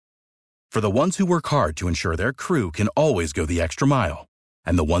For the ones who work hard to ensure their crew can always go the extra mile,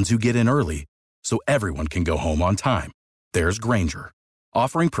 and the ones who get in early so everyone can go home on time, there's Grainger,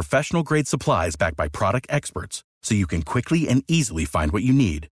 offering professional-grade supplies backed by product experts so you can quickly and easily find what you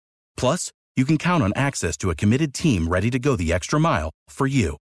need. Plus, you can count on access to a committed team ready to go the extra mile for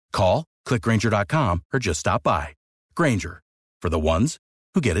you. Call, click Grainger.com, or just stop by. Grainger, for the ones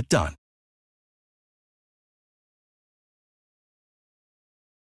who get it done.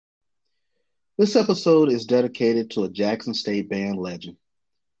 This episode is dedicated to a Jackson State band legend,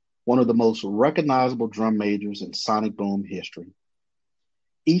 one of the most recognizable drum majors in sonic boom history.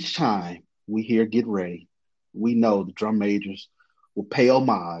 Each time we hear Get Ready, we know the drum majors will pay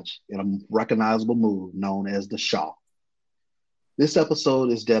homage in a recognizable move known as the Shaw. This episode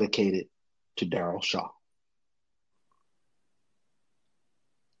is dedicated to Daryl Shaw.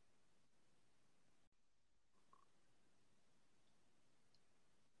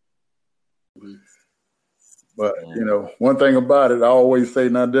 But, one thing about it, I always say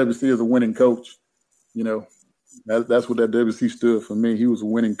now WC is a winning coach. That's what that WC stood for me. He was a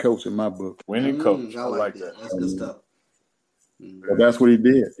winning coach in my book. Winning coach. I like that. That's good stuff. But that's what he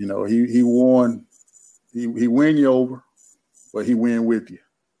did. He won. He win you over, but he win with you.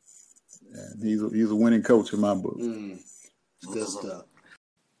 And he's a winning coach in my book. Good stuff.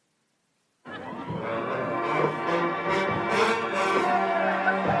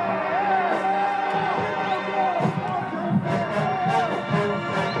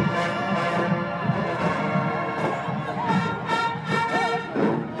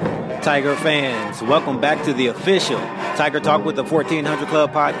 Tiger fans, welcome back to the official Tiger Talk with the 1400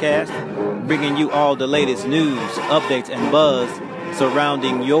 Club podcast, bringing you all the latest news, updates, and buzz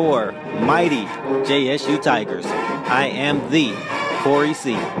surrounding your mighty JSU Tigers. I am the Corey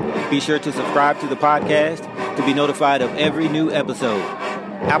C. Be sure to subscribe to the podcast to be notified of every new episode.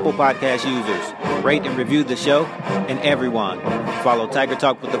 Apple Podcast users, rate and review the show, and everyone, follow Tiger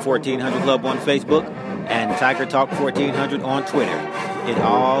Talk with the 1400 Club on Facebook and Tiger Talk 1400 on Twitter. It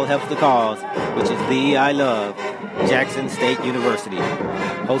all helps the cause, which is the I love Jackson State University.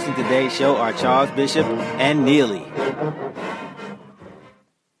 Hosting today's show are Charles Bishop and Neely.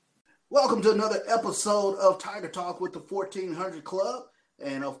 Welcome to another episode of Tiger Talk with the 1400 Club.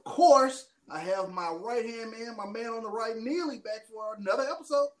 And of course, I have my right-hand man, my man on the right, Neely, back for another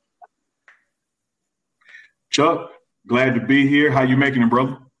episode. Chuck, glad to be here. How you making it,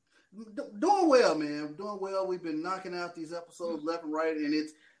 brother? Doing well, man. Doing well. We've been knocking out these episodes left and right, and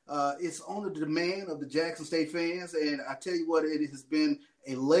it's on the demand of the Jackson State fans. And I tell you what, it has been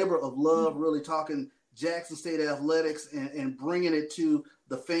a labor of love, really talking Jackson State athletics and bringing it to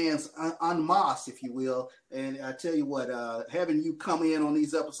the fans en masse, if you will. And I tell you what, having you come in on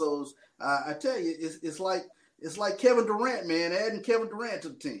these episodes, I tell you, it's like Kevin Durant, man, adding Kevin Durant to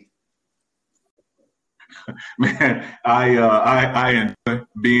the team. Man, I enjoy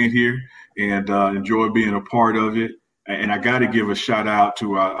being here and enjoy being a part of it. And I got to give a shout out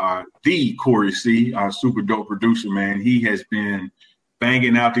to the Corey C, our super dope producer, man. He has been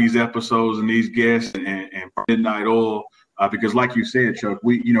banging out these episodes and these guests and Midnight Oil because, like you said, Chuck,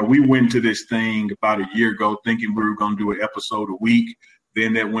 we went to this thing about a year ago thinking we were going to do an episode a week.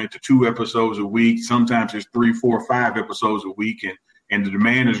 Then that went to 2 episodes a week. Sometimes it's 3, 4, 5 episodes a week, and the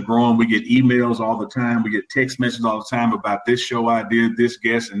demand is growing. We get emails all the time. We get text messages all the time about this show idea, this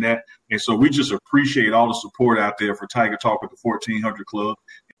guest, and that. And so we just appreciate all the support out there for Tiger Talk with the 1400 Club.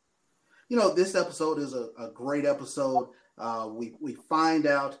 This episode is a great episode. We find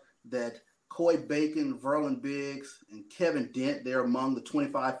out that Coy Bacon, Verlin Biggs, and Kevin Dent, they're among the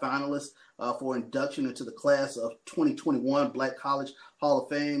 25 finalists for induction into the class of 2021 Black College Hall of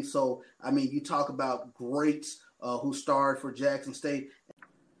Fame. So, I mean, you talk about greats who starred for Jackson State.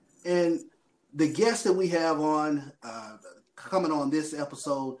 And the guest that we have on, coming on this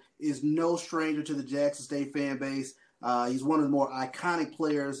episode, is no stranger to the Jackson State fan base. He's one of the more iconic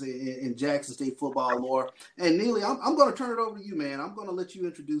players in Jackson State football lore. And Neely, I'm going to turn it over to you, man. I'm going to let you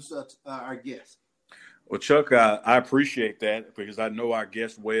introduce our guest. Well, Chuck, I appreciate that because I know our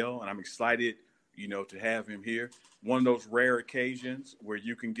guest well, and I'm excited, to have him here. One of those rare occasions where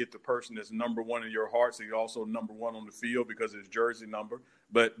you can get the person that's number one in your heart, so you're also number one on the field because of his jersey number.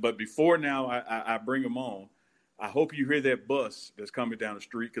 But before now I bring him on, I hope you hear that bus that's coming down the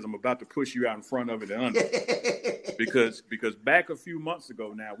street because I'm about to push you out in front of it and under. because back a few months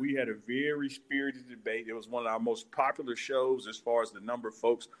ago now, we had a very spirited debate. It was one of our most popular shows as far as the number of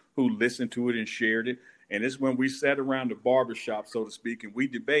folks who listened to it and shared it. And it's when we sat around the barbershop, so to speak, and we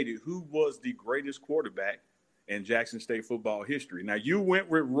debated who was the greatest quarterback in Jackson State football history. Now, you went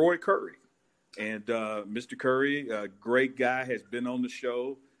with Roy Curry. And Mr. Curry, a great guy, has been on the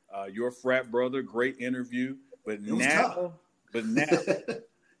show. your frat brother. Great interview. But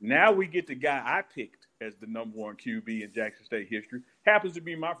now we get the guy I picked as the number one QB in Jackson State history. Happens to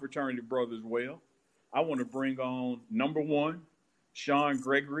be my fraternity brother as well. I want to bring on number one, Sean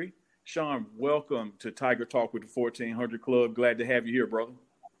Gregory. Sean, welcome to Tiger Talk with the 1400 Club. Glad to have you here, brother.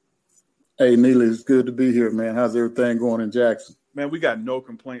 Hey, Neely, it's good to be here, man. How's everything going in Jackson? Man, we got no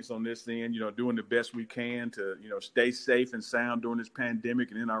complaints on this end, doing the best we can to, stay safe and sound during this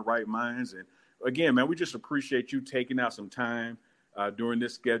pandemic and in our right minds. And again, man, we just appreciate you taking out some time during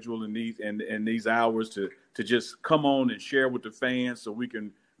this schedule and these hours to just come on and share with the fans so we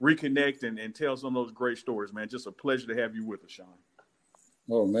can reconnect and tell some of those great stories, man. Just a pleasure to have you with us, Sean.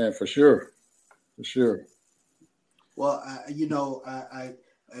 Oh, man, for sure. For sure. Well,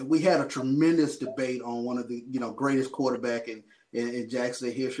 we had a tremendous debate on one of the, greatest quarterback in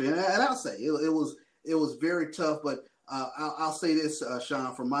Jackson history. And I'll say it was very tough, but I'll say this,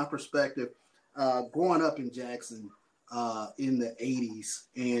 Sean, from my perspective, growing up in Jackson in the 80s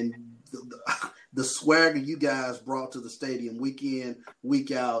and the swagger you guys brought to the stadium week in,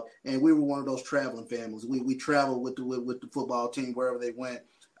 week out, and we were one of those traveling families. We traveled with the football team wherever they went.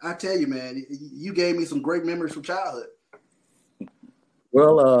 I tell you, man, you gave me some great memories from childhood.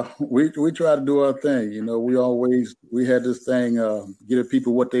 Well, we try to do our thing. We had this thing, give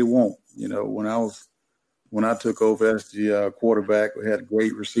people what they want. When I took over as the quarterback, we had a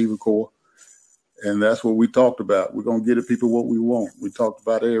great receiver corps. And that's what we talked about. We're going to give the people what we want. We talked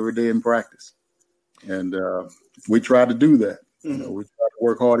about it every day in practice. And we try to do that. Mm-hmm. We try to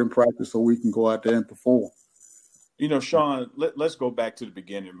work hard in practice so we can go out there and perform. Sean, let's go back to the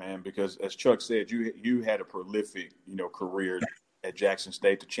beginning, man, because as Chuck said, you had a prolific, career at Jackson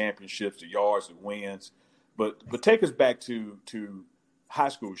State, the championships, the yards, the wins. But take us back to high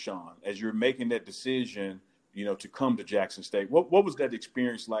school, Sean, as you're making that decision to come to Jackson State. What was that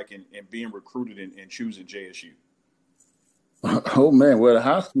experience like in being recruited and choosing JSU? Oh, man. Well, the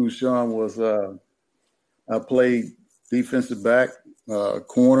high school, Sean, was I played defensive back,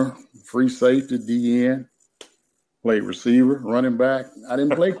 corner, free safety, DN, played receiver, running back. I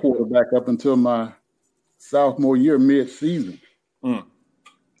didn't play quarterback up until my sophomore year, mid-season.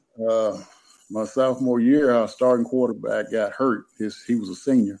 My sophomore year, our starting quarterback got hurt. He was a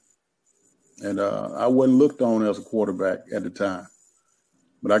senior. And I wasn't looked on as a quarterback at the time.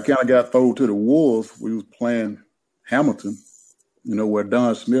 But I kind of got thrown to the Wolves. We was playing Hamilton, where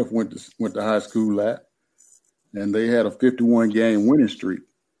Don Smith went to high school at. And they had a 51-game winning streak.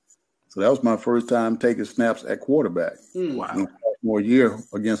 So that was my first time taking snaps at quarterback. Wow. Sophomore year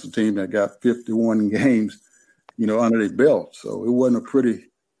against a team that got 51 games, under their belt. So it wasn't a pretty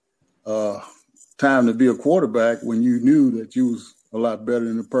time to be a quarterback when you knew that you was a lot better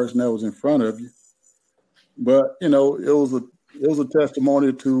than the person that was in front of you. But, it was a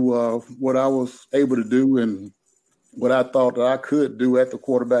testimony to what I was able to do and what I thought that I could do at the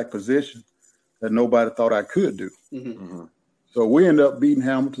quarterback position that nobody thought I could do. Mm-hmm. So we ended up beating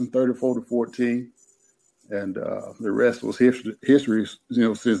Hamilton 34-14. And the rest was history,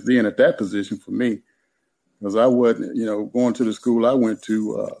 since then at that position for me. Because I wasn't, going to the school I went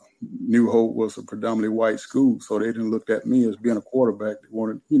to, New Hope was a predominantly white school, so they didn't look at me as being a quarterback. They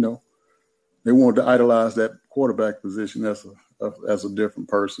wanted to idolize that quarterback position as a different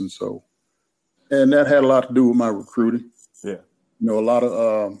person. So, and that had a lot to do with my recruiting. Yeah, a lot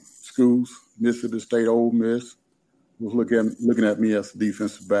of schools, Mississippi State, Ole Miss, was looking at me as a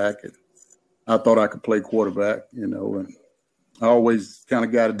defensive back, and I thought I could play quarterback. And I always kind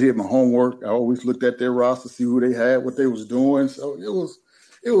of did my homework. I always looked at their roster, see who they had, what they was doing. So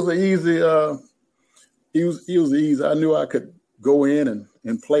it was an easy. It was easy. I knew I could go in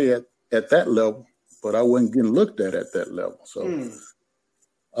and play at that level, but I wasn't getting looked at that level. So,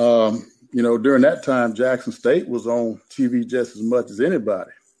 during that time, Jackson State was on TV just as much as anybody.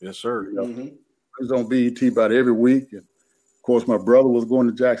 Yes, sir. It was on BET about every week. And of course, my brother was going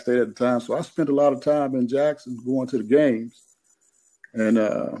to Jackson State at the time, so I spent a lot of time in Jackson going to the games. And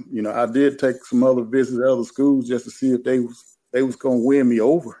I did take some other visits at other schools just to see if they was going to win me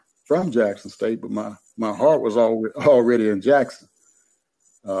over from Jackson State, but my heart was already in Jackson.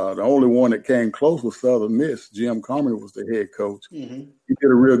 The only one that came close was Southern Miss. Jim Carmody was the head coach. Mm-hmm. He did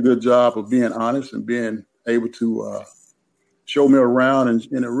a real good job of being honest and being able to show me around, and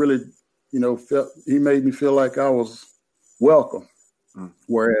it really, he made me feel like I was welcome,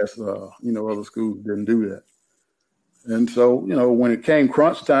 whereas, other schools didn't do that. And so, when it came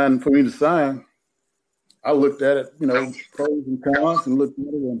crunch time for me to sign, I looked at it, pros and cons, and looked at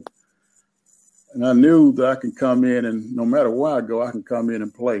it, and I knew that I could come in, and no matter where I go, I can come in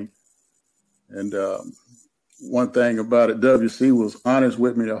and play. And, one thing about it, WC was honest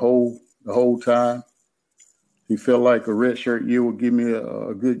with me the whole time. He felt like a redshirt year would give me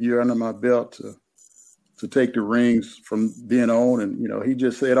a good year under my belt to take the rings from then on. And, he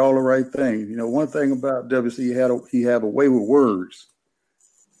just said all the right things. One thing about WC, he had a way with words.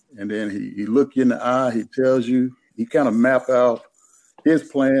 And then he look you in the eye, he tells you, he kind of map out his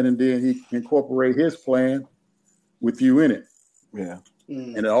plan, and then he incorporate his plan with you in it. Yeah.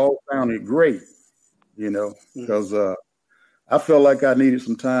 And it all sounded great, because I felt like I needed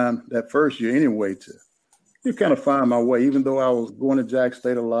some time that first year anyway to kind of find my way, even though I was going to Jack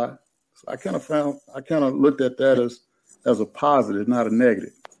State a lot. So I kind of looked at that as a positive, not a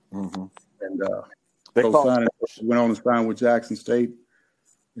negative. Mm-hmm. And went on to sign with Jackson State,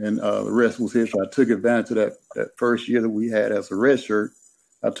 and the rest was history. I took advantage of that first year that we had as a redshirt.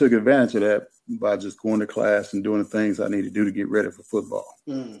 I took advantage of that by just going to class and doing the things I need to do to get ready for football.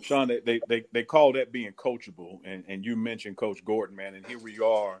 Sean, they call that being coachable, and you mentioned Coach Gordon, man, and here we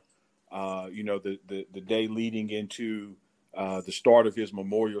are, the day leading into the start of his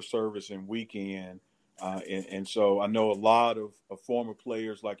memorial service and weekend, and so I know a lot of former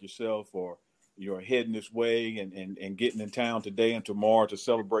players like yourself are heading this way and getting in town today and tomorrow to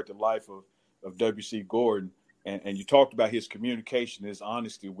celebrate the life of W.C. Gordon. And you talked about his communication, his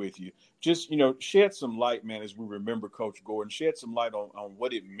honesty with you. Just, shed some light, man, as we remember Coach Gordon. Shed some light on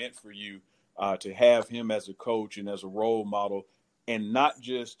what it meant for you to have him as a coach and as a role model, and not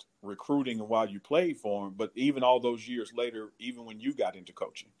just recruiting and while you played for him, but even all those years later, even when you got into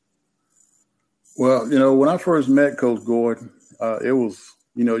coaching. Well, when I first met Coach Gordon, it was,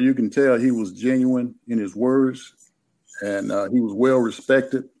 you can tell he was genuine in his words, and he was well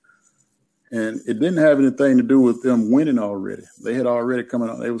respected. And it didn't have anything to do with them winning already. They had already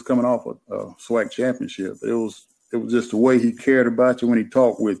they was coming off a SWAC championship. It was just the way he cared about you when he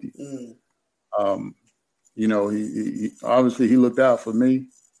talked with you. He obviously he looked out for me.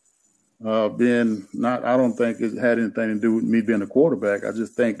 I don't think it had anything to do with me being a quarterback. I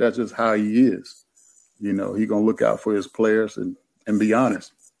just think that's just how he is. He gonna look out for his players and be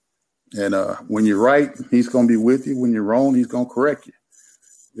honest. And when you're right, he's gonna be with you. When you're wrong, he's gonna correct you.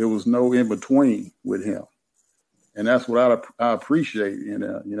 There was no in between with him. And that's what I appreciate. And,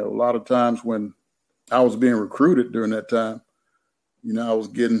 a lot of times when I was being recruited during that time, I was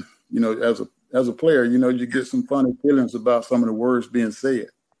getting, as a player, you get some funny feelings about some of the words being said.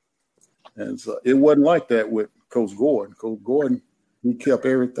 And so it wasn't like that with Coach Gordon. Coach Gordon, he kept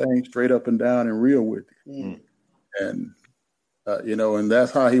everything straight up and down and real with you. And, and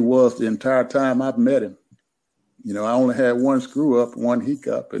that's how he was the entire time I've met him. I only had one screw up, one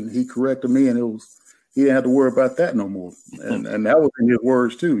hiccup, and he corrected me, and he didn't have to worry about that no more. And that was in his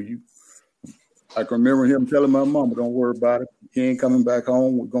words too. I can remember him telling my mama, "Don't worry about it. He ain't coming back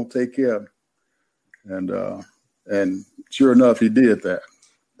home. We're gonna take care of him." And sure enough, he did that.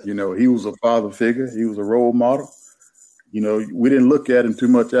 He was a father figure. He was a role model. We didn't look at him too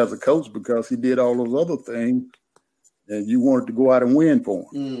much as a coach because he did all those other things, and you wanted to go out and win for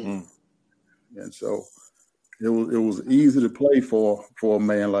him. And so it was easy to play for a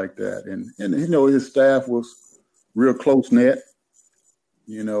man like that. And his staff was real close knit,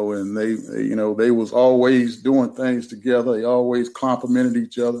 and they was always doing things together. They always complimented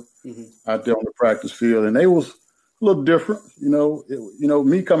each other out there on the practice field. And they was a little different,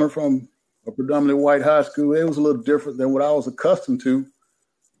 me coming from a predominantly white high school, it was a little different than what I was accustomed to,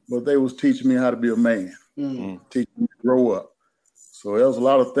 but they was teaching me how to be a man, teaching me to grow up. So there was a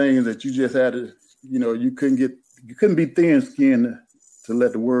lot of things that you just had to, you couldn't be thin-skinned to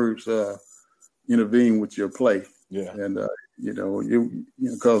let the words intervene with your play. Yeah. And,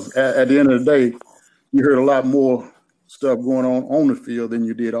 because at the end of the day, you heard a lot more stuff going on the field than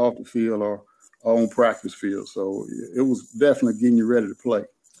you did off the field or on practice field. So it was definitely getting you ready to play.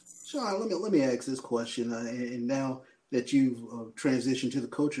 Sean, let me ask this question. And now that you've transitioned to the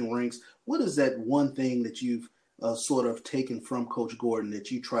coaching ranks, what is that one thing that you've sort of taken from Coach Gordon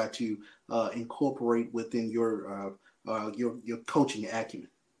that you try to incorporate within your coaching acumen?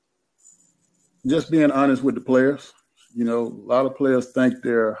 Just being honest with the players. A lot of players think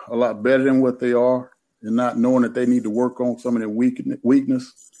they're a lot better than what they are, and not knowing that they need to work on some of their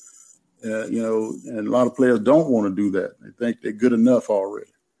weakness. And a lot of players don't want to do that. They think they're good enough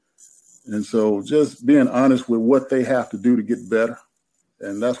already. And so just being honest with what they have to do to get better.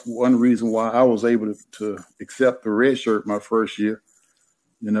 And that's one reason why I was able to accept the red shirt my first year.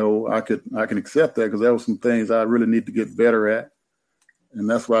 I can accept that because there were some things I really need to get better at. And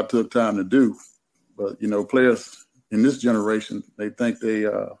that's what I took time to do. But, players in this generation, they think they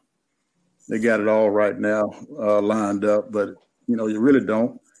got it all right now lined up. But, you really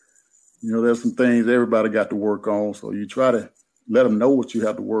don't. you know, there's some things everybody got to work on. So you try to let them know what you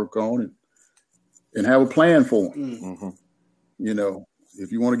have to work on and have a plan for them. Mm-hmm. You know,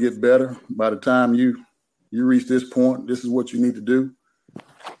 if you want to get better, by the time you reach this point, this is what you need to do.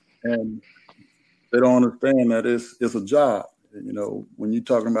 And they don't understand that it's a job. You know, when you're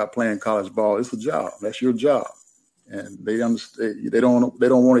talking about playing college ball, it's a job. That's your job. And they understand. They don't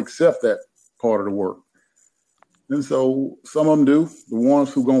want to accept that part of the work. And so some of them do. The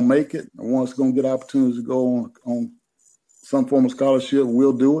ones who gonna make it, the ones who gonna get opportunities to go on some form of scholarship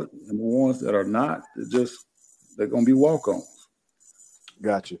will do it. And the ones that are not, they're gonna be walk-ons.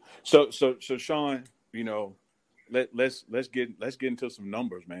 Gotcha. So Sean, you know, let's get into some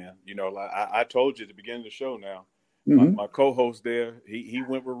numbers, man. You know, like I told you at the beginning of the show. Now, Mm-hmm. my co-host there, he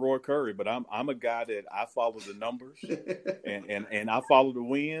went with Roy Curry, but I'm a guy that I follow the numbers, and I follow the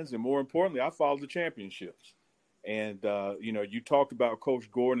wins, and more importantly, I follow the championships. And you know, you talked about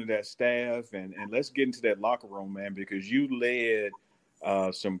Coach Gordon and that staff, and let's get into that locker room, man, because you led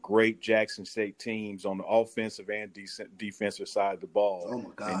some great Jackson State teams on the offensive and defensive side of the ball. Oh my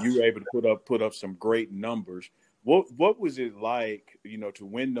gosh. And you were able to put up some great numbers. What was it like, you know, to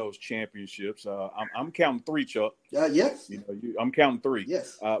win those championships? I'm counting 3, Chuck. Yes. You know, I'm counting 3.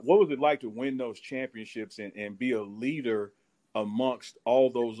 Yes. What was it like to win those championships and be a leader amongst all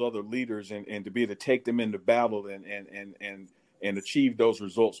those other leaders and to be able to take them into battle and achieve those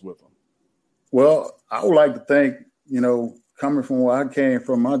results with them? Well, I would like to think, you know, coming from where I came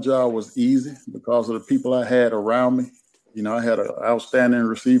from, my job was easy because of the people I had around me. You know, I had an outstanding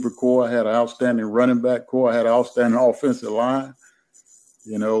receiver core. I had an outstanding running back core. I had an outstanding offensive line,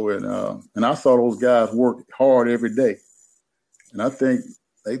 you know, and I saw those guys work hard every day. And I think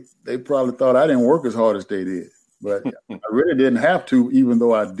they probably thought I didn't work as hard as they did. But I really didn't have to, even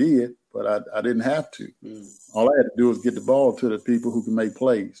though I did, but I didn't have to. All I had to do was get the ball to the people who can make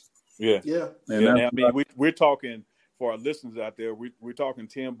plays. Yeah. Yeah. And I mean, we're talking, for our listeners out there, we're talking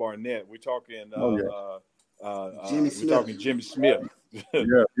Tim Barnett. We're talking Jimmy Smith. We're talking Jimmy Smith. Yeah,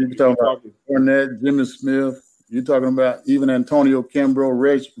 you're talking about Barnett, Jimmy Smith. You're talking about even Antonio Kimbrough,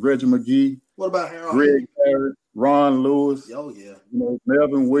 Reggie McGee. What about Harold? Greg Harris, Ron Lewis. Oh yeah. You know,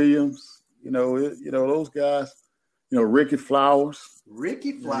 Melvin Williams. You know, those guys. You know, Ricky Flowers.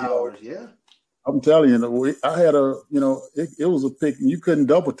 Yeah. I'm telling you, I had it was a pick. You couldn't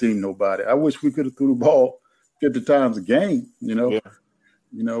double team nobody. I wish we could have threw the ball 50 times a game, you know. Yeah.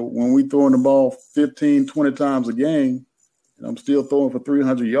 You know, when we throwing the ball 15, 20 times a game, and I'm still throwing for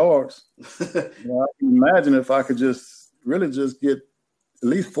 300 yards, you know, I can imagine if I could just get at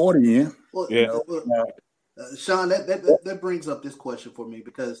least 40 in. Well, yeah. Sean, that brings up this question for me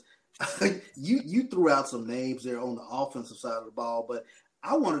because you threw out some names there on the offensive side of the ball, but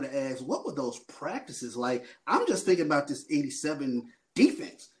I wanted to ask, what were those practices like? I'm just thinking about this 87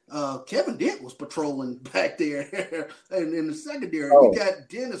 defense. Kevin Dent was patrolling back there, and in the secondary, we got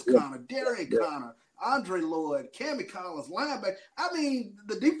Dennis Conner, Darian Conner, Andre Lloyd, Cammy Collins, linebacker. I mean,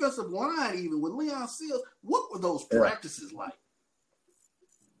 the defensive line, even with Leon Seals. What were those practices like?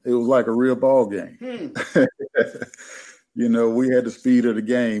 It was like a real ball game. You know, we had the speed of the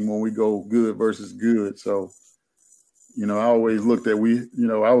game when we go good versus good. So, you know, I always looked at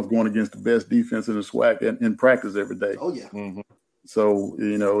I was going against the best defense in the SWAC in practice every day. Oh yeah. Mm-hmm. So,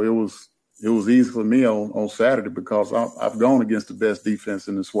 you know, it was easy for me on Saturday because I've gone against the best defense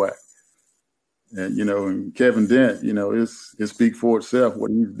in the SWAC. And, you know, and Kevin Dent, you know, it speaks for itself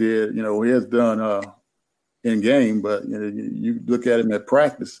what he did. You know, he has done in game, but, you know, you look at him at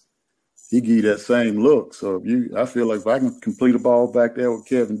practice, he give you that same look. So I feel like if I can complete a ball back there with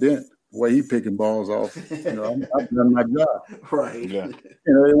Kevin Dent, the way he picking balls off, you know, I've done my job. Right. Yeah.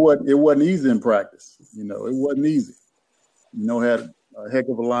 You know, it wasn't easy in practice. You know, it wasn't easy. You know, had a heck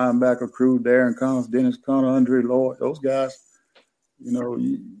of a linebacker crew, Darren Collins, Dennis Conner, Andre Lloyd, those guys, you know,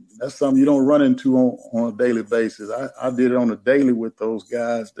 that's something you don't run into on a daily basis. I did it on a daily with those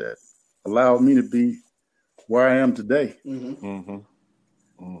guys that allowed me to be where I am today. Mm-hmm. Mm-hmm.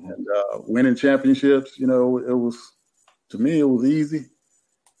 Mm-hmm. And winning championships, you know, to me, it was easy.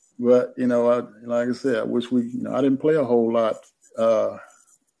 But, you know, like I said, I wish I didn't play a whole lot.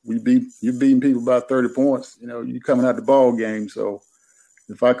 You're beating people by 30 points, you know, you're coming out the ball game. So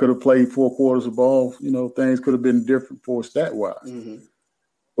if I could have played 4 quarters of ball, you know, things could have been different for stat-wise. Mm-hmm.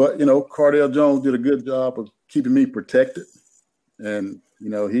 But, you know, Cardell Jones did a good job of keeping me protected. And, you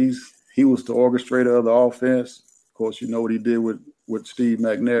know, he was the orchestrator of the offense. Of course, you know what he did with Steve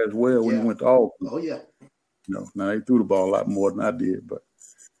McNair as well when he went to Auburn. Oh, yeah. You know, now he threw the ball a lot more than I did. But,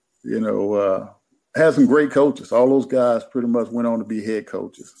 you know, had some great coaches. All those guys pretty much went on to be head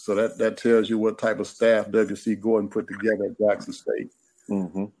coaches. So that tells you what type of staff W.C. Gordon put together at Jackson State.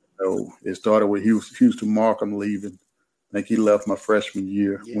 Mm-hmm. know, it started with Houston Markham leaving. I think he left my freshman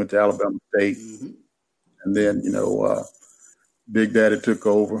year, went to Alabama State. And then, Big Daddy took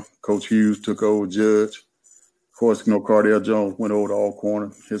over. Coach Hughes took over Judge. Of course, Cardale Jones went over to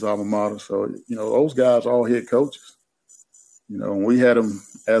Alcorn, his alma mater. So, those guys all head coaches. And we had them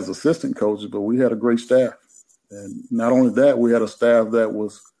as assistant coaches, but we had a great staff. And not only that, we had a staff that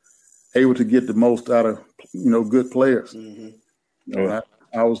was able to get the most out of, good players.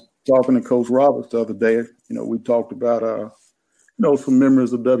 I was talking to Coach Roberts the other day. We talked about, some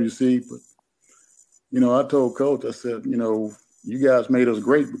memories of WC. But, I told Coach, I said, you guys made us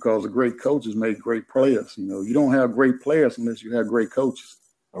great because the great coaches make great players. You don't have great players unless you have great coaches.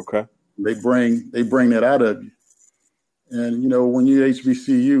 Okay. They bring that out of you. And, when you're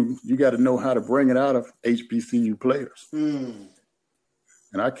HBCU, you got to know how to bring it out of HBCU players.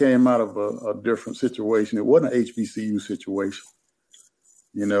 And I came out of a different situation. It wasn't an HBCU situation,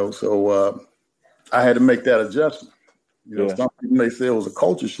 so I had to make that adjustment. Some people may say it was a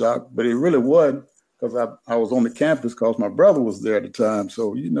culture shock, but it really wasn't because I was on the campus because my brother was there at the time.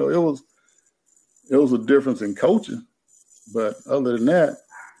 So, it was a difference in coaching. But other than that,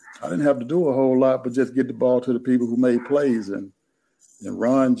 I didn't have to do a whole lot but just get the ball to the people who made plays. And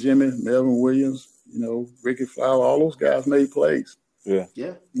Ron, Jimmy, Melvin Williams, Ricky Flower, all those guys made plays.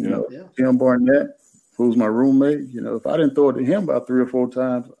 Tim Barnett, who's my roommate, if I didn't throw it to him about 3 or 4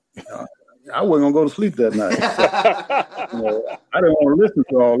 times, I wasn't going to go to sleep that night. So, I didn't want to listen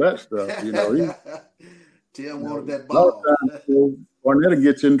to all that stuff. Tim wanted that ball. Barnett would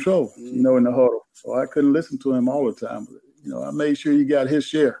get you in trouble, in the huddle. So I couldn't listen to him all the time. But, I made sure he got his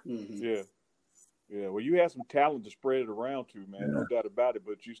share. Yeah. Well, you had some talent to spread it around to, man. No doubt about it.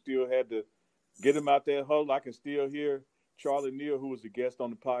 But you still had to get him out that huddle. I can still hear Charlie Neal, who was a guest on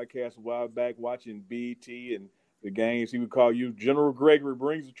the podcast a while back, watching BET and the games. He would call you General Gregory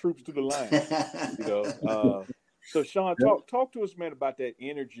brings the troops to the line. So Sean, talk to us, man, about that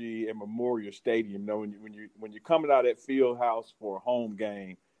energy at Memorial Stadium. When you're coming out at Field House for a home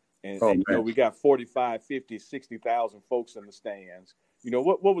game, and we got 45, 50, 60,000 folks in the stands.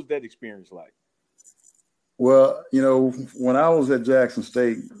 What was that experience like? Well, when I was at Jackson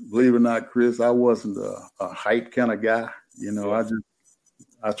State, believe it or not, Chris, I wasn't a hype kind of guy.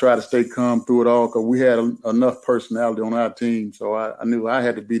 I tried to stay calm through it all because we had enough personality on our team. So I knew I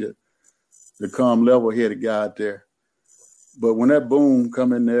had to be the calm, level-headed guy out there. But when that boom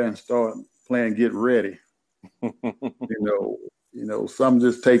come in there and start playing Get Ready, something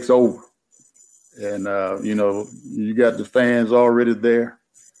just takes over. And, you got the fans already there.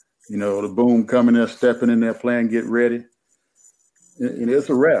 The boom coming there, stepping in there, playing Get Ready. And it's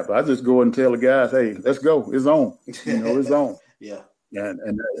a wrap. I just go and tell the guys, hey, let's go. It's on. It's on. Yeah.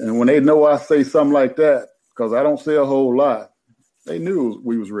 And when they know I say something like that, because I don't say a whole lot, they knew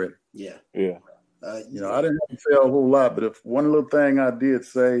we was ready. Yeah. I didn't have to say a whole lot, but if one little thing I did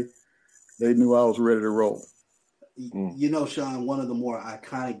say, they knew I was ready to roll. Sean, one of the more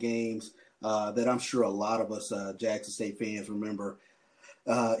iconic games that I'm sure a lot of us Jackson State fans remember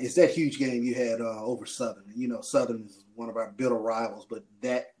is that huge game you had over Southern. Southern is one of our bitter rivals, but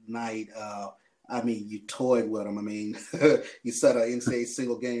that night, you toyed with them. You set an NCAA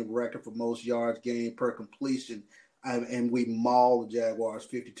single game record for most yards gained per completion, and we mauled the Jaguars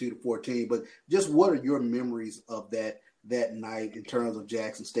 52-14. But just what are your memories of that night in terms of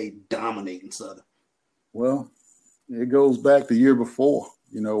Jackson State dominating Southern? Well, it goes back the year before.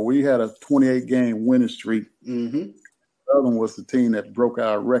 We had a 28-game winning streak. Southern was the team that broke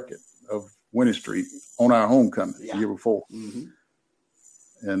our record of winning streak on our homecoming the year before.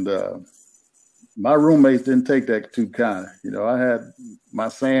 And my roommates didn't take that too kind. I had my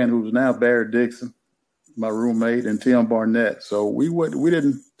son, who's now Barry Dixon, my roommate, and Tim Barnett. So we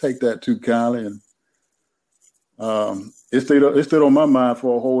didn't take that too kindly. And it stayed on my mind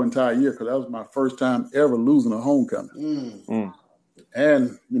for a whole entire year because that was my first time ever losing a homecoming.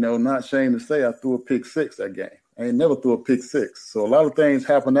 And, not ashamed to say I threw a pick six that game. I ain't never threw a pick six. So a lot of things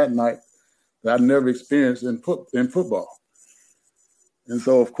happened that night that I never experienced in football. And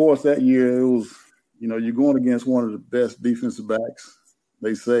so, of course, that year it was, you're going against one of the best defensive backs,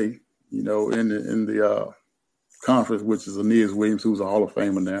 they say, in the conference, which is Aeneas Williams, who's a Hall of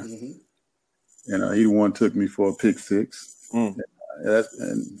Famer now. And he the one took me for a pick six. And that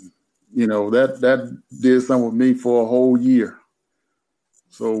did something with me for a whole year.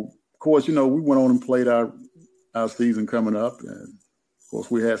 So, of course, we went on and played our season coming up. And, of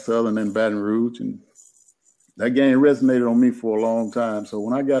course, we had Southern and Baton Rouge. And that game resonated on me for a long time. So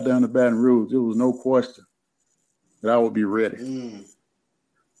when I got down to Baton Rouge, there was no question that I would be ready.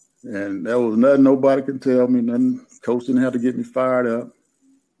 And there was nothing nobody could tell me. Nothing. Coach didn't have to get me fired up.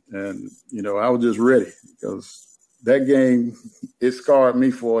 And, I was just ready because that game, it scarred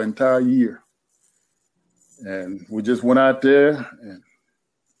me for an entire year. And we just went out there and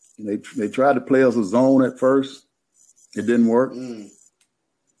they tried to play us a zone at first. It didn't work.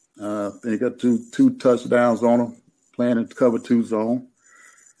 They got two touchdowns on them, playing in cover 2 zone.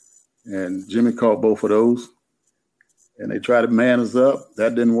 And Jimmy caught both of those. And they tried to man us up.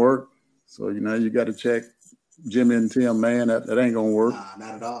 That didn't work. So, you got to check Jimmy and Tim, man. That ain't going to work. Nah,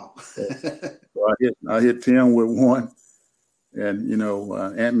 not at all. So I hit Tim with one. And,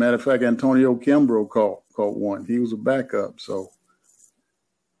 matter of fact, Antonio Kimbrough caught one. He was a backup. So,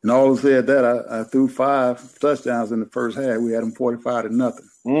 and all said that, I threw 5 touchdowns in the first half. We had them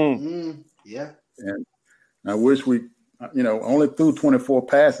 45-0. Yeah. And I wish we, only threw 24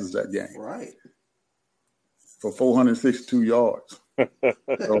 passes that game. Right. For 462 yards.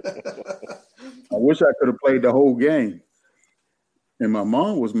 So, I wish I could have played the whole game. And my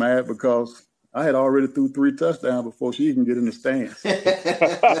mom was mad because I had already threw 3 touchdowns before she even get in the stands. They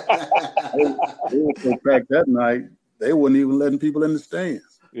were so packed that night, they wasn't even letting people in the stands.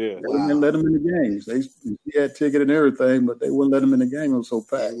 Yeah. They wouldn't even let them in the games. She had ticket and everything, but they wouldn't let them in the game. It was so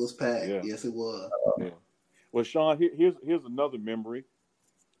packed. It was packed. Yeah. Yes, it was. Yeah. Well, Sean, here's another memory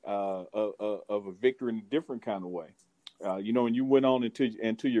of a victory in a different kind of way. When you went on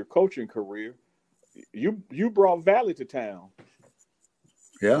into your coaching career, you brought Valley to town.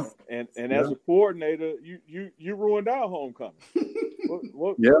 Yeah. And as a coordinator, you ruined our homecoming.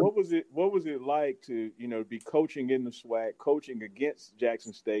 What was it like to be coaching in the SWAC, coaching against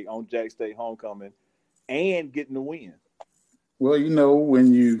Jackson State on Jack State homecoming, and getting the win? Well,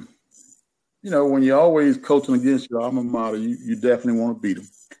 when you're always coaching against your alma mater, you definitely want to beat them.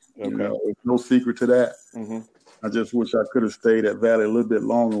 Okay. There's no secret to that. Mm-hmm. I just wish I could have stayed at Valley a little bit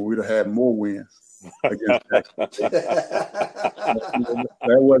longer. We'd have had more wins against Jackson State. That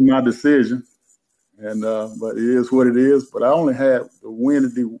wasn't my decision. And but it is what it is. But I only had the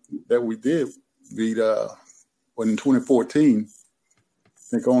win that we did beat in 2014. I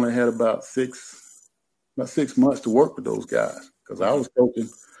think I only had about 6 months to work with those guys because I was coaching.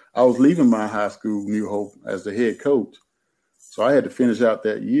 I was leaving my high school, New Hope, as the head coach. So I had to finish out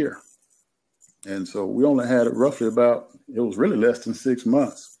that year. And so we only had it was really less than 6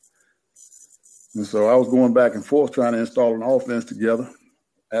 months. And so I was going back and forth trying to install an offense together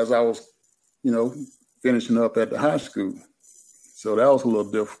as I was, finishing up at the high school. So that was a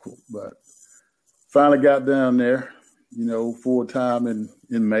little difficult, but finally got down there, full time in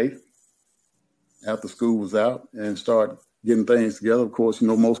May after school was out and started getting things together. Of course,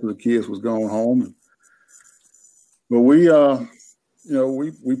 most of the kids was going home. But we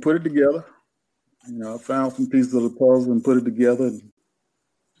put it together. I found some pieces of the puzzle and put it together.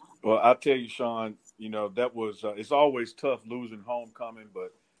 Well, I'll tell you, Sean, that was it's always tough losing homecoming,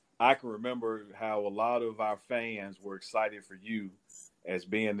 but I can remember how a lot of our fans were excited for you as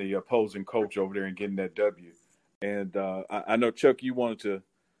being the opposing coach over there and getting that W. And I know, Chuck, you wanted to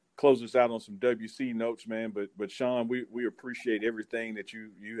close us out on some WC notes, man, but Sean, we appreciate everything that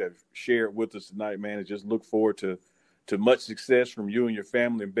you have shared with us tonight, man, and just look forward to much success from you and your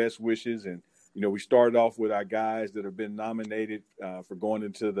family and best wishes. And we started off with our guys that have been nominated for going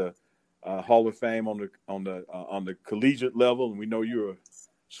into the Hall of Fame on the collegiate level, and we know you're a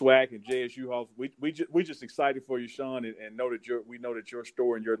SWAC and JSU Hall. We just excited for you, Sean, and know that your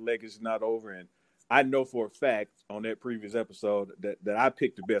story and your legacy is not over. And I know for a fact on that previous episode that I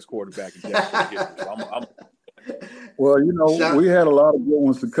picked the best quarterback in Jackson history. So Well, we had a lot of good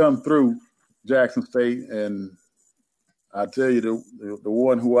ones to come through Jackson State, and I tell you, the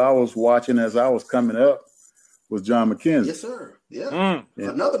one who I was watching as I was coming up was John McKenzie. Yes, sir. Yeah.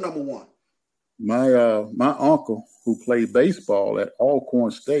 Another number one. My uncle, who played baseball at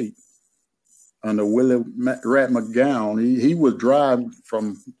Alcorn State under Willie Rat McGowan, he would drive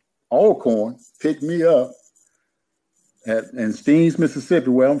from Alcorn, pick me up in Steens,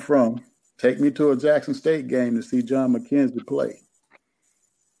 Mississippi, where I'm from, take me to a Jackson State game to see John McKenzie play.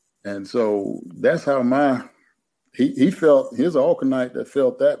 And so that's how he felt, his Alcornite that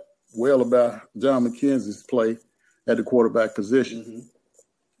felt that well about John McKenzie's play at the quarterback position. Mm-hmm.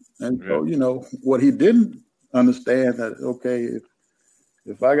 And so, what he didn't understand that, okay,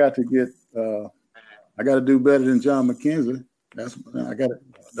 if I got to I got to do better than John McKenzie, that's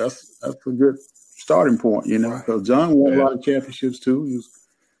a good starting point, because John won a lot of championships too.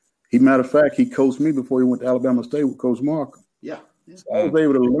 Matter of fact, he coached me before he went to Alabama State with Coach Markham. Yeah. So I was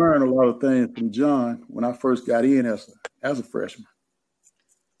able to learn a lot of things from John when I first got in as a freshman.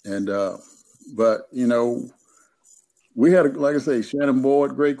 And, but, we had, like I say, Shannon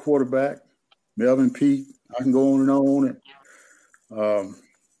Boyd, great quarterback, Melvin Pete, I can go on and on. And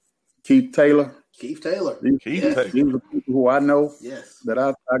Keith Taylor. Keith Taylor. These are people who I know that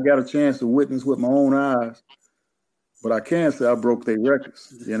I got a chance to witness with my own eyes. But I can say I broke their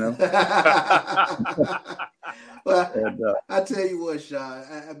records, you know. Well, I tell you what, Sean,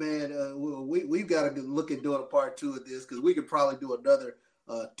 we've got to look at doing a part 2 of this, because we could probably do another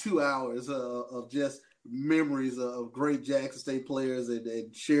 2 hours of just memories of great Jackson State players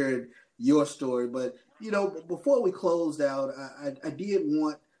and sharing your story. But, you know, before we closed out, I did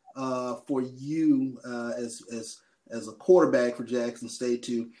want for you as a quarterback for Jackson State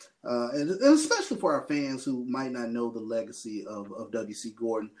to, and especially for our fans who might not know the legacy of W.C.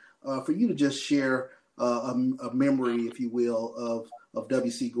 Gordon, for you to just share a memory, if you will, of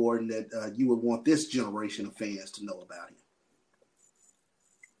W.C. Gordon that you would want this generation of fans to know about him.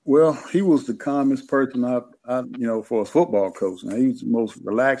 Well, he was the calmest person I for a football coach. Now, he was the most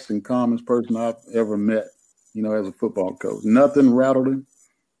relaxed and calmest person I've ever met, you know, as a football coach. Nothing rattled him,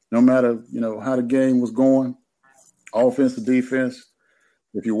 no matter, you know, how the game was going, offense or defense.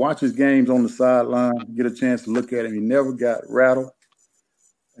 If you watch his games on the sideline, get a chance to look at him, he never got rattled.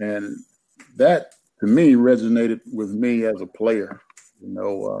 And that, to me, resonated with me as a player. You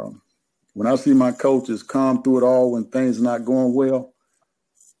know, when I see my coaches calm through it all when things are not going well,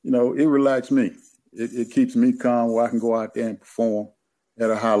 you know, it relaxes me. It keeps me calm where I can go out there and perform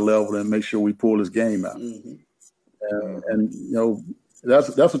at a high level and make sure we pull this game out. Mm-hmm. And you know, that's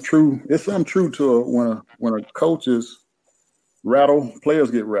it's something true to when a coaches rattle,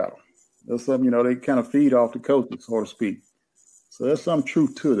 players get rattled. That's something, you know, they kind of feed off the coaches, so to speak. So there's some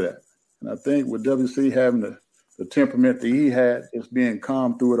truth to that. And I think with WC having the temperament that he had, just being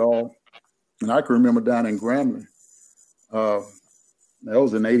calm through it all. And I can remember down in Grambling, that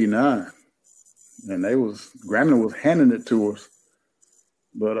was in '89, and Grambling was handing it to us.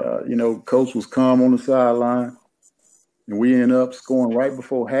 But, you know, coach was calm on the sideline, and we ended up scoring right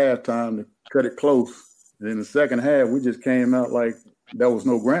before halftime to cut it close. And in the second half, we just came out like there was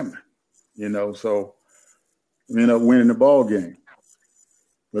no Grambling, you know. So we ended up winning the ball game.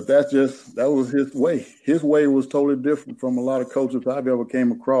 But that was his way. His way was totally different from a lot of coaches I've ever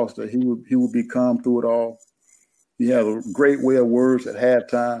came across, that he would be calm through it all. He had a great way of words at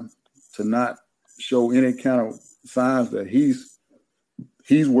halftime to not show any kind of signs that he's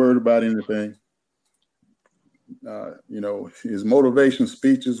worried about anything. You know, his motivation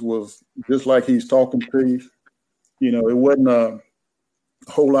speeches was just like he's talking to you. You know, it wasn't a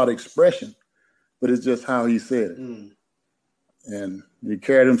whole lot of expression, but it's just how he said it. Mm. And he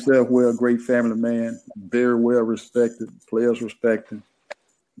carried himself well, great family man, very well respected, players respect him,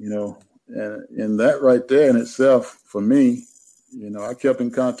 you know. And that right there in itself, for me, you know, I kept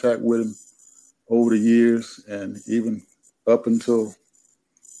in contact with him over the years and even up until,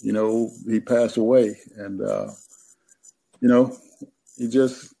 you know, he passed away. And, you know,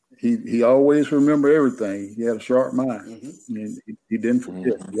 he always remembered everything. He had a sharp mind. Mm-hmm. And he didn't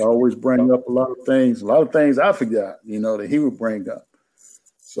forget. Mm-hmm. He always bring up a lot of things I forgot, you know, that he would bring up.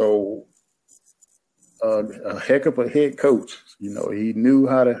 So a heck of a head coach. You know, he knew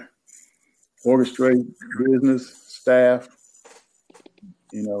how to orchestrate business, staff.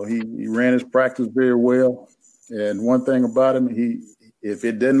 You know, he ran his practice very well. And one thing about him, if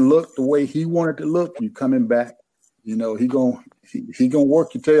it didn't look the way he wanted to look, you coming back. You know, he gonna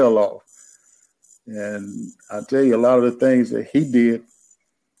work your tail off. And I tell you, a lot of the things that he did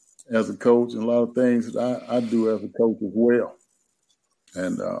as a coach and a lot of things that I do as a coach as well.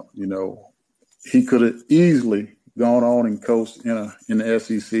 And, you know, he could have easily gone on and coached in the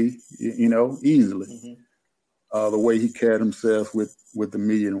SEC, you know, easily. Mm-hmm. The way he carried himself with the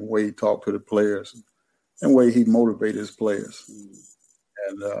media and the way he talked to the players and the way he motivated his players. Mm-hmm.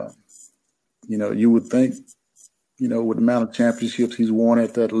 And, you know, you would think, you know, with the amount of championships he's won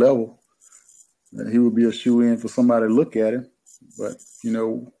at that level, that he would be a shoe-in for somebody to look at him. But, you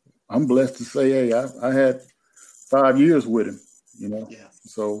know, I'm blessed to say, hey, I had 5 years with him, you know. Yeah.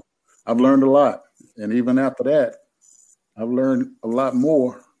 So I've learned a lot. And even after that, I've learned a lot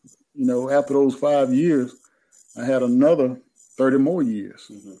more. You know, after those 5 years, I had another 30 more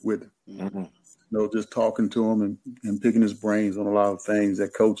years mm-hmm. with him. Mm-hmm. You know, just talking to him and picking his brains on a lot of things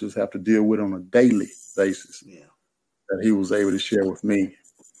that coaches have to deal with on a daily basis. Yeah. That he was able to share with me.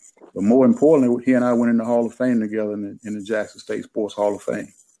 But more importantly, he and I went in the Hall of Fame together in the Jackson State Sports Hall of Fame.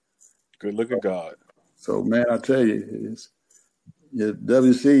 Good look at God. So, man, I tell you,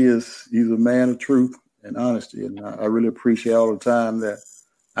 WC he's a man of truth and honesty. And I really appreciate all the time that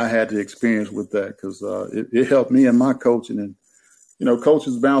I had to experience with that, because it helped me in my coaching. And, you know,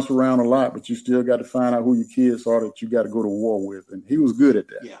 coaches bounce around a lot, but you still got to find out who your kids are that you got to go to war with. And he was good at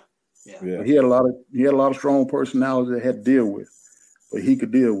that. Yeah. But he had a lot of strong personalities that had to deal with. but he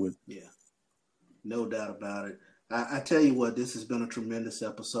could deal with it. Yeah, no doubt about it. I tell you what, this has been a tremendous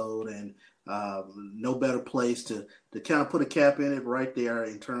episode, and no better place to kind of put a cap in it right there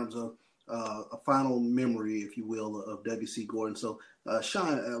in terms of a final memory, if you will, of W.C. Gordon. So,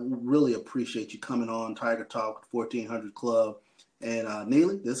 Sean, I really appreciate you coming on Tiger Talk 1400 Club. And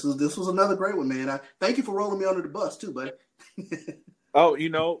Neely, this was another great one, man. Thank you for rolling me under the bus too, buddy. Oh,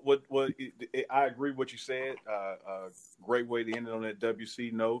 what I agree with what you said. Great way to end it on that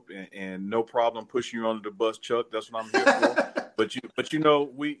WC note, and no problem pushing you under the bus, Chuck. That's what I'm here for. but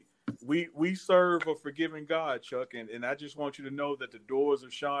we serve a forgiving God, Chuck, and I just want you to know that the doors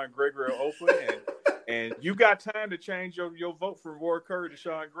of Sean Gregory are open, and you got time to change your vote from Roy Curry to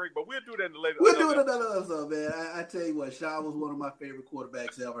Sean Gregory, but we'll do that in the later. We'll do it another episode, man. I tell you what, Sean was one of my favorite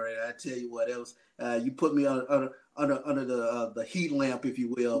quarterbacks ever, and I tell you what, it was you put me under the heat lamp, if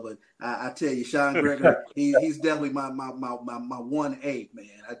you will. But I tell you, Sean Gregory, he's definitely my 1A,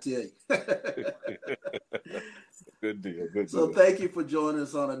 man. I tell you. Good deal. Good deal. So thank you for joining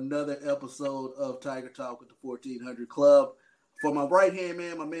us on another episode of Tiger Talk with the 1400 Club. For my right-hand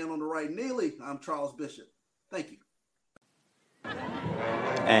man, my man on the right, Neely, I'm Charles Bishop. Thank you.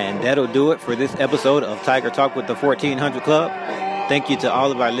 And that'll do it for this episode of Tiger Talk with the 1400 Club. Thank you to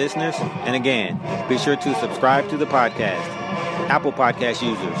all of our listeners. And again, be sure to subscribe to the podcast. Apple Podcast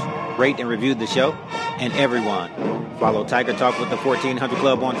users, rate and review the show. And everyone, follow Tiger Talk with the 1400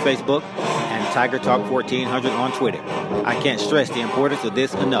 Club on Facebook and Tiger Talk 1400 on Twitter. I can't stress the importance of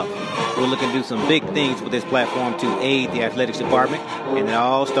this enough. We're looking to do some big things with this platform to aid the athletics department, and it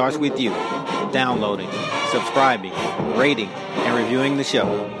all starts with you. Downloading, subscribing, rating, and reviewing the show.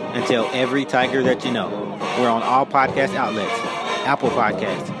 And tell every Tiger that you know. We're on all podcast outlets, Apple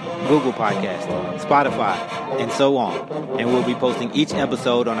Podcasts, Google Podcasts, Spotify, and so on. And we'll be posting each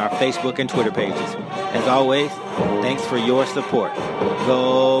episode on our Facebook and Twitter pages. As always, thanks for your support.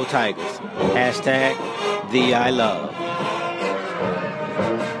 Go Tigers. # the I love.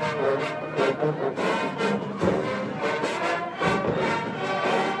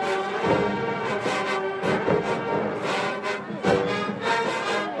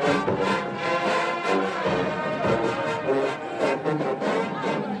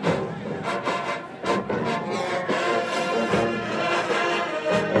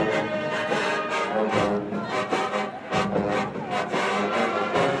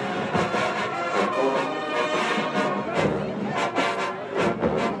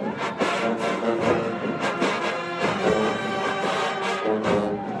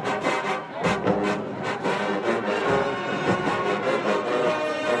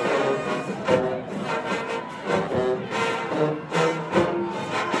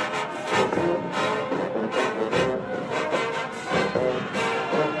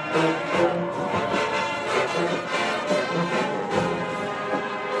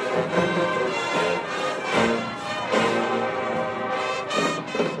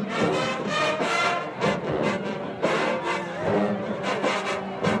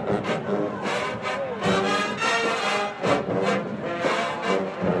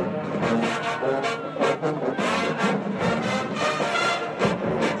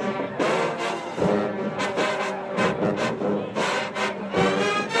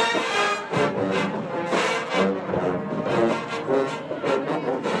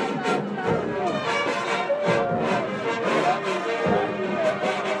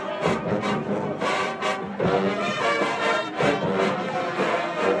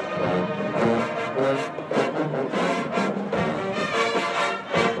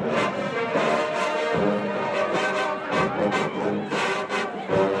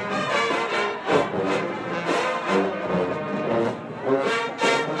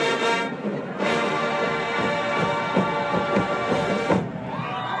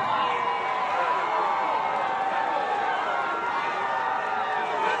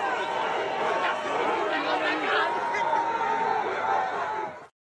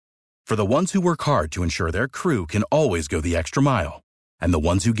 For the ones who work hard to ensure their crew can always go the extra mile, and the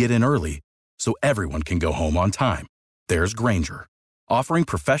ones who get in early so everyone can go home on time, there's Grainger, offering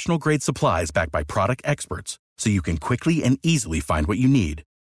professional-grade supplies backed by product experts so you can quickly and easily find what you need.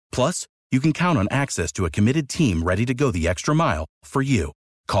 Plus, you can count on access to a committed team ready to go the extra mile for you.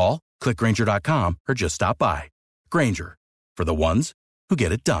 Call, click Grainger.com, or just stop by. Grainger, for the ones who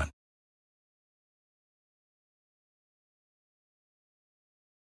get it done.